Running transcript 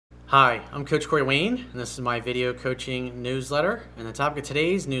Hi, I'm Coach Corey Wayne, and this is my video coaching newsletter. And the topic of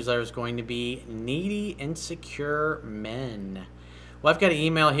today's newsletter is going to be needy, insecure men. Well, I've got an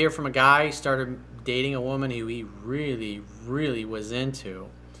email here from a guy who started dating a woman who he really was into.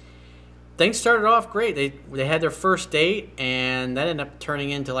 Things started off great. They had their first date, and that ended up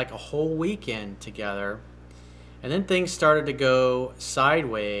turning into like a whole weekend together. And then things started to go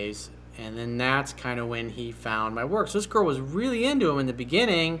sideways, and then that's kind of when he found my work. So this girl was really into him in the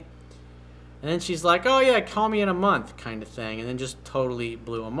beginning. And then she's like, oh yeah, call me in a month kind of thing. And then just totally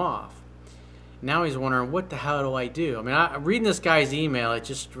blew him off. Now he's wondering, what the hell do I do? I mean, reading this guy's email, it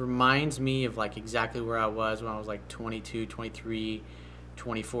just reminds me of like exactly where I was when I was like 22, 23,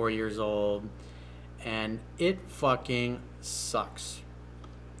 24 years old. And it fucking sucks.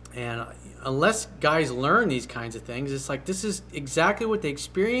 And unless guys learn these kinds of things, it's like this is exactly what they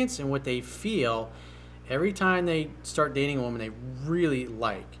experience and what they feel every time they start dating a woman they really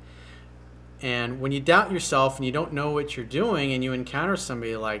like. And when you doubt yourself and you don't know what you're doing and you encounter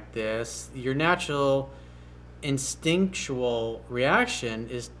somebody like this, your natural instinctual reaction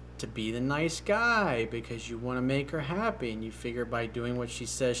is to be the nice guy because you want to make her happy, and you figure by doing what she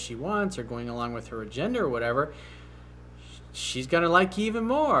says she wants or going along with her agenda or whatever, she's going to like you even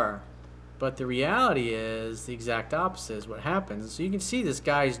more. But the reality is the exact opposite is what happens. So you can see this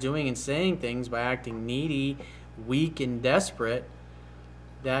guy's doing and saying things by acting needy, weak, and desperate,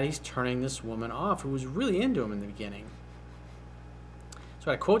 that he's turning this woman off who was really into him in the beginning. So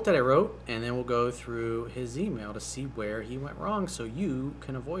I quote that I wrote, and then we'll go through his email to see where he went wrong so you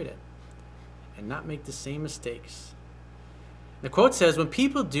can avoid it and not make the same mistakes. The quote says, when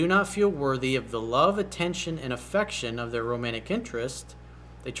people do not feel worthy of the love, attention, and affection of their romantic interest,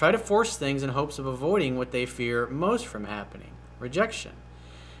 they try to force things in hopes of avoiding what they fear most from happening: rejection.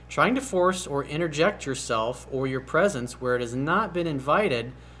 Trying to force or interject yourself or your presence where it has not been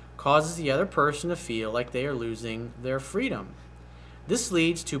invited causes the other person to feel like they are losing their freedom. This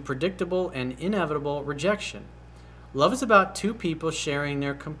leads to predictable and inevitable rejection. Love is about two people sharing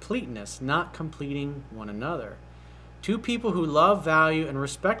their completeness, not completing one another. Two people who love, value, and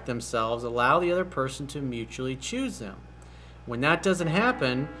respect themselves allow the other person to mutually choose them. When that doesn't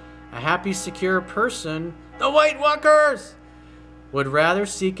happen, a happy, secure person, the White Walkers, would rather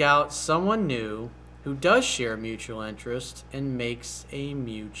seek out someone new who does share mutual interest and makes a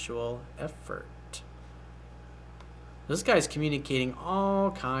mutual effort. This guy's communicating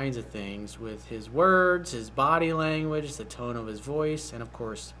all kinds of things with his words, his body language, the tone of his voice, and of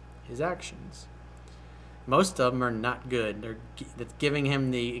course, his actions. Most of them are not good. They're giving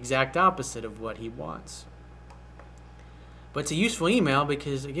him the exact opposite of what he wants. But it's a useful email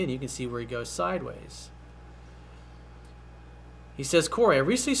because, again, you can see where he goes sideways. He says, Corey, I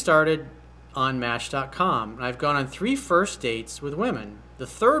recently started on Match.com, and I've gone on 3 first dates with women. The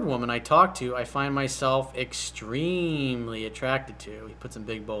third woman I talked to, I find myself extremely attracted to. He puts in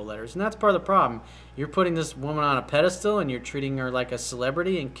big bold letters, and that's part of the problem. You're putting this woman on a pedestal, and you're treating her like a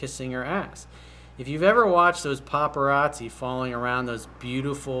celebrity and kissing her ass. If you've ever watched those paparazzi following around those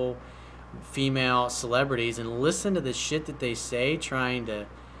beautiful female celebrities and listen to the shit that they say, trying to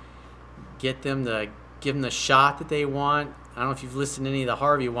get them to give them the shot that they want. I don't know if you've listened to any of the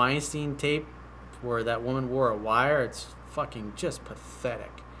Harvey Weinstein tape where that woman wore a wire. It's fucking just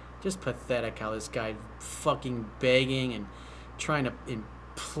pathetic. Just pathetic how this guy fucking begging and trying to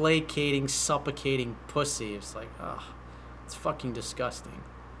placating, supplicating pussy. It's like, ugh, it's fucking disgusting.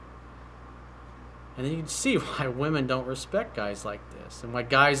 And then you can see why women don't respect guys like this, and why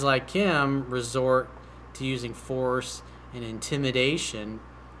guys like him resort to using force and intimidation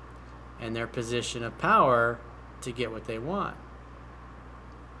and their position of power to get what they want.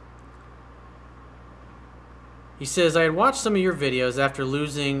 He says, I had watched some of your videos after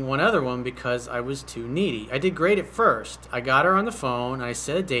losing one other one because I was too needy. I did great at first. I got her on the phone and I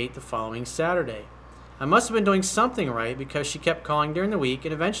set a date the following Saturday. I must have been doing something right because she kept calling during the week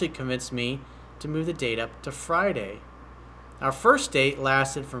and eventually convinced me to move the date up to Friday. Our first date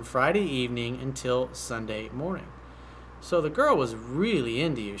lasted from Friday evening until Sunday morning. So the girl was really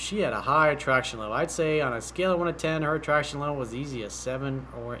into you. She had a high attraction level. I'd say on a scale of 1 to 10, her attraction level was easy a 7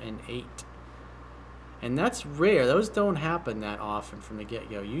 or an 8. And that's rare. Those don't happen that often from the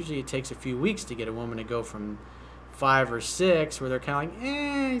get-go. Usually it takes a few weeks to get a woman to go from 5 or 6, where they're kind of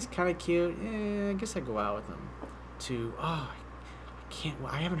like, he's kind of cute. I guess I'd go out with him. To,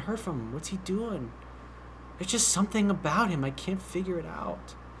 I haven't heard from him. What's he doing? There's just something about him. I can't figure it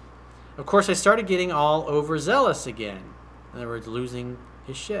out. Of course, I started getting all overzealous again. In other words, losing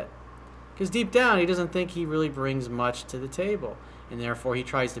his shit. Because deep down, he doesn't think he really brings much to the table. And therefore, he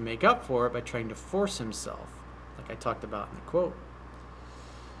tries to make up for it by trying to force himself, like I talked about in the quote.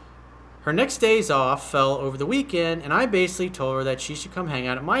 Her next days off fell over the weekend, and I basically told her that she should come hang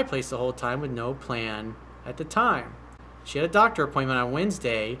out at my place the whole time with no plan at the time. She had a doctor appointment on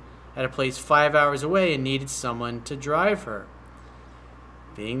Wednesday at a place 5 hours away and needed someone to drive her.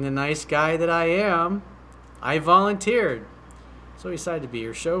 Being the nice guy that I am, I volunteered. So I decided to be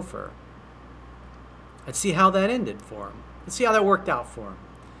her chauffeur. Let's see how that ended for him. Let's see how that worked out for him.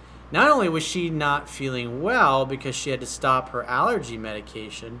 Not only was she not feeling well because she had to stop her allergy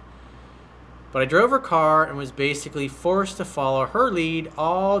medication, but I drove her car and was basically forced to follow her lead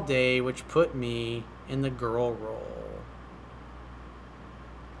all day, which put me in the girl role.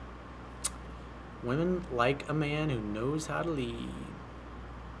 Women like a man who knows how to lead.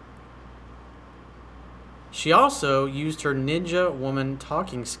 She also used her ninja woman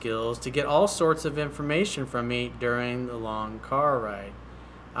talking skills to get all sorts of information from me during the long car ride.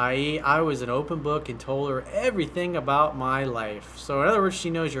 I.e., I was an open book and told her everything about my life. So in other words, she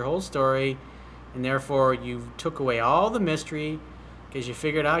knows your whole story, and therefore you took away all the mystery because you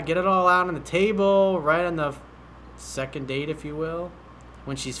figured out, get it all out on the table right on the second date, if you will,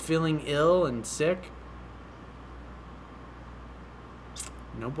 when she's feeling ill and sick.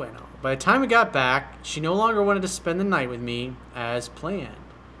 No bueno. By the time we got back, she no longer wanted to spend the night with me as planned.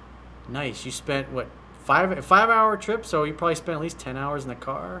 Nice. You spent, what, a 5-hour trip, so you probably spent at least 10 hours in the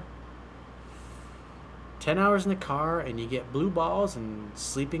car. 10 hours in the car, and you get blue balls and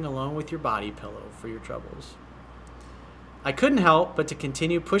sleeping alone with your body pillow for your troubles. I couldn't help but to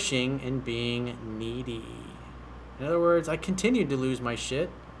continue pushing and being needy. In other words, I continued to lose my shit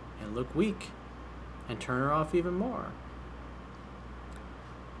and look weak and turn her off even more.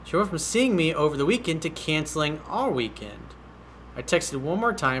 She went from seeing me over the weekend to canceling our weekend. I texted one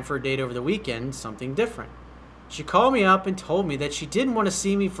more time for a date over the weekend, something different. She called me up and told me that she didn't want to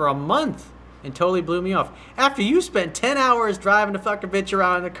see me for a month and totally blew me off. After you spent 10 hours driving the fucking bitch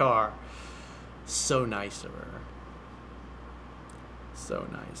around in the car. So nice of her. So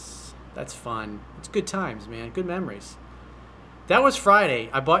nice. That's fun. It's good times, man. Good memories. That was Friday.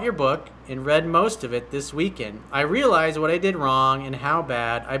 I bought your book and read most of it this weekend. I realized what I did wrong and how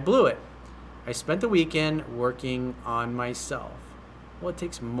bad I blew it. I spent the weekend working on myself. Well, it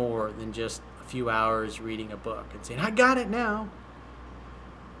takes more than just a few hours reading a book and saying, I got it now.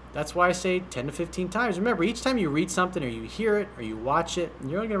 That's why I say 10 to 15 times. Remember, each time you read something or you hear it or you watch it,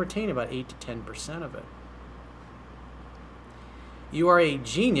 you're only going to retain about 8 to 10% of it. You are a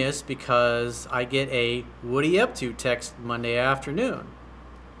genius because I get a "what are you up to" text Monday afternoon.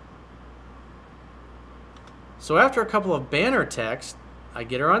 So after a couple of banner texts, I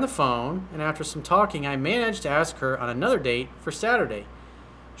get her on the phone, and after some talking, I managed to ask her on another date for Saturday.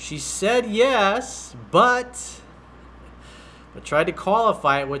 She said yes, but tried to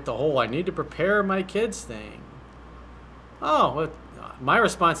qualify it with the whole "I need to prepare my kids" thing. Oh, well, my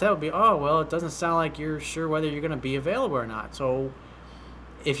response to that would be, oh, well, it doesn't sound like you're sure whether you're going to be available or not. So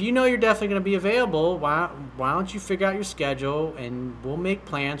if you know you're definitely going to be available, why don't you figure out your schedule and we'll make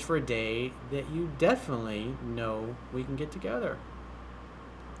plans for a day that you definitely know we can get together.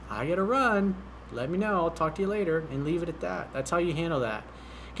 I got to run. Let me know. I'll talk to you later, and leave it at that. That's how you handle that.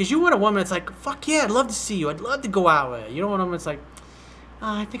 Because you want a woman that's like, fuck yeah, I'd love to see you. I'd love to go out with you. You don't want a woman that's like,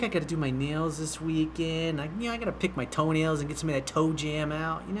 oh, I think I got to do my nails this weekend. I got to pick my toenails and get some of that toe jam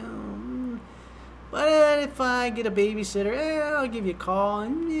out, But if I get a babysitter, I'll give you a call,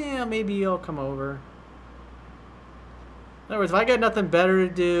 and maybe you'll come over. In other words, if I got nothing better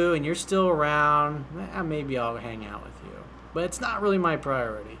to do and you're still around, maybe I'll hang out with you. But it's not really my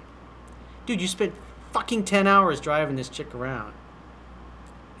priority. Dude, you spent fucking 10 hours driving this chick around.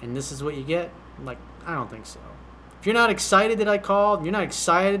 And this is what you get? Like, I don't think so. If you're not excited that I called, you're not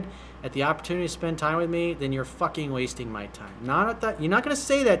excited at the opportunity to spend time with me, then you're fucking wasting my time. You're not going to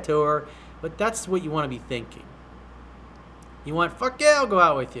say that to her, but that's what you want to be thinking. You want, fuck yeah, I'll go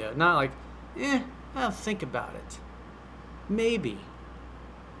out with you. Not like, I'll think about it. Maybe.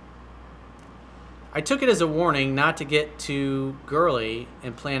 I took it as a warning not to get too girly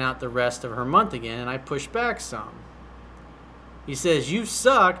and plan out the rest of her month again, and I pushed back some. He says, you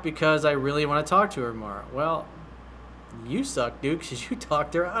suck because I really want to talk to her more. Well, you suck, dude, because you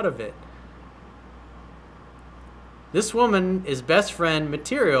talked her out of it. This woman is best friend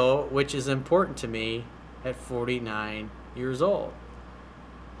material, which is important to me at 49 years old.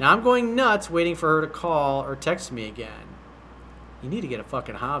 Now I'm going nuts waiting for her to call or text me again. You need to get a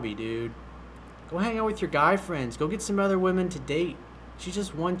fucking hobby, dude. Go hang out with your guy friends. Go get some other women to date. She's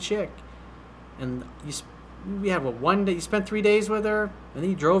just one chick. And we had one day, you spent 3 days with her, and then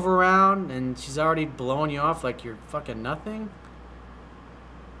you drove her around, and she's already blowing you off like you're fucking nothing.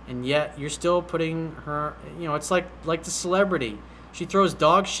 And yet you're still putting her, it's like the celebrity. She throws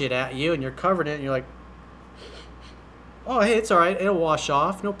dog shit at you and you're covered in it and you're like, oh, hey, it's all right. It'll wash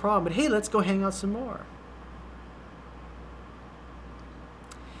off. No problem. But hey, let's go hang out some more.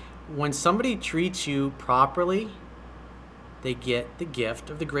 When somebody treats you properly, they get the gift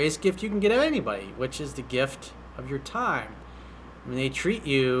of the greatest gift you can get of anybody, which is the gift of your time. When they treat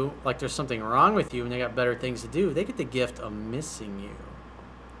you like there's something wrong with you and they got better things to do, they get the gift of missing you.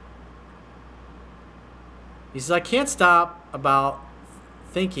 He says, I can't stop about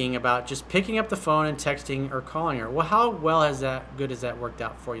thinking about just picking up the phone and texting or calling her. Well, how well has that worked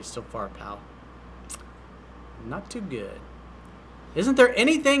out for you so far, pal? Not too good. Isn't there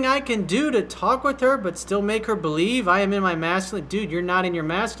anything I can do to talk with her but still make her believe I am in my masculine? Dude, you're not in your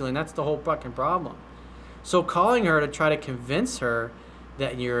masculine. That's the whole fucking problem. So calling her to try to convince her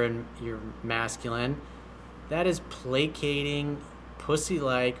that you're in your masculine, that is placating,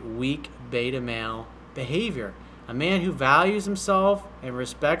 pussy-like, weak beta male behavior. A man who values himself and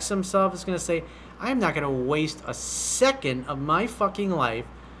respects himself is going to say, I'm not going to waste a second of my fucking life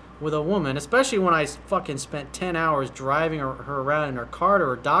with a woman, especially when I fucking spent 10 hours driving her around in her car to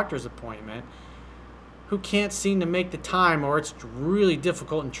her doctor's appointment, who can't seem to make the time, or it's really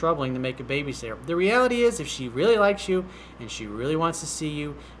difficult and troubling to make a babysitter. The reality is, if she really likes you and she really wants to see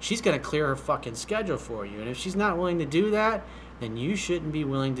you, she's going to clear her fucking schedule for you. And if she's not willing to do that, then you shouldn't be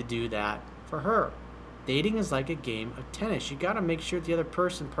willing to do that for her. Dating is like a game of tennis. You got to make sure the other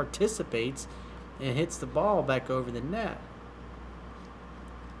person participates and hits the ball back over the net.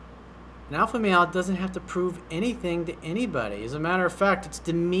 An alpha male doesn't have to prove anything to anybody. As a matter of fact, it's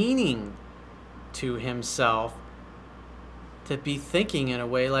demeaning to himself to be thinking in a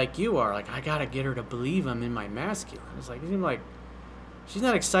way like you are. Like, I got to get her to believe I'm in my masculine. It's like, she's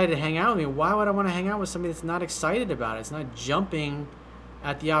not excited to hang out with me. Why would I want to hang out with somebody that's not excited about it? It's not jumping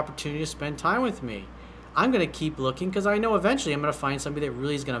at the opportunity to spend time with me. I'm going to keep looking because I know eventually I'm going to find somebody that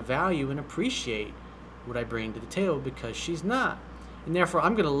really is going to value and appreciate what I bring to the table, because she's not. And therefore,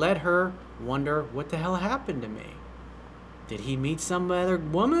 I'm going to let her wonder what the hell happened to me. Did he meet some other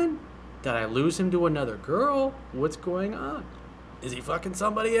woman? Did I lose him to another girl? What's going on? Is he fucking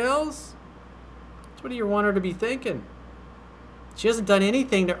somebody else? That's what you want her to be thinking. She hasn't done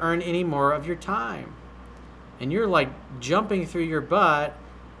anything to earn any more of your time. And you're like jumping through your butt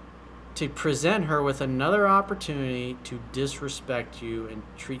to present her with another opportunity to disrespect you and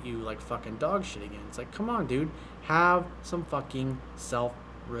treat you like fucking dog shit again. It's like, come on, dude. Have some fucking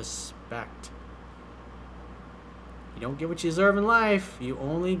self-respect. You don't get what you deserve in life. You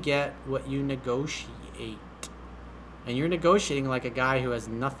only get what you negotiate. And you're negotiating like a guy who has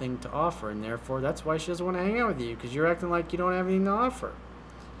nothing to offer, and therefore that's why she doesn't want to hang out with you, because you're acting like you don't have anything to offer.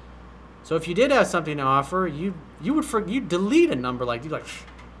 So if you did have something to offer, you'd delete a number like, you'd like,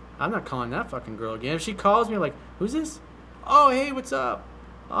 I'm not calling that fucking girl again. If she calls me like, who's this? Oh, hey, what's up?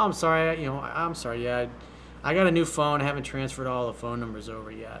 Oh, I'm sorry. I'm sorry. Yeah, I got a new phone. I haven't transferred all the phone numbers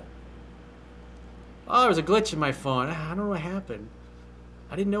over yet. Oh, there was a glitch in my phone. I don't know what happened.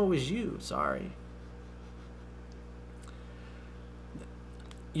 I didn't know it was you. Sorry.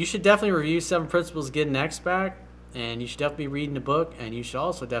 You should definitely review 7 Principles of Getting X Back, and you should definitely be reading the book, and you should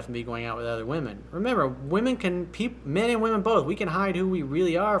also definitely be going out with other women. Remember, men and women both, we can hide who we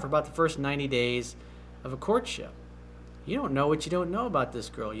really are for about the first 90 days of a courtship. You don't know what you don't know about this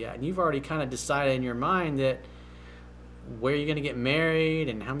girl yet, and you've already kind of decided in your mind that where you're going to get married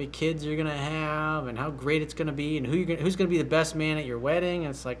and how many kids you're going to have and how great it's going to be and who's going to be the best man at your wedding.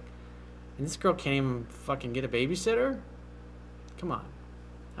 And it's like, and this girl can't even fucking get a babysitter? Come on.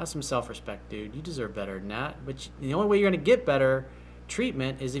 Have some self-respect, dude. You deserve better than that. But the only way you're going to get better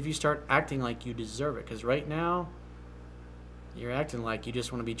treatment is if you start acting like you deserve it. Because right now, you're acting like you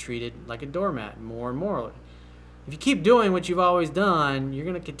just want to be treated like a doormat more and more. If you keep doing what you've always done, you're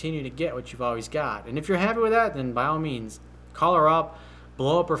going to continue to get what you've always got. And if you're happy with that, then by all means, call her up,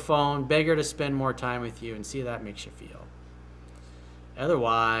 blow up her phone, beg her to spend more time with you, and see how that makes you feel.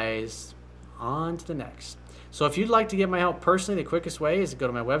 Otherwise, on to the next. So if you'd like to get my help personally, the quickest way is to go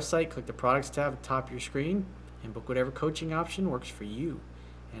to my website, click the products tab at the top of your screen, and book whatever coaching option works for you.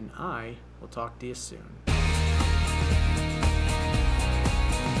 And I will talk to you soon.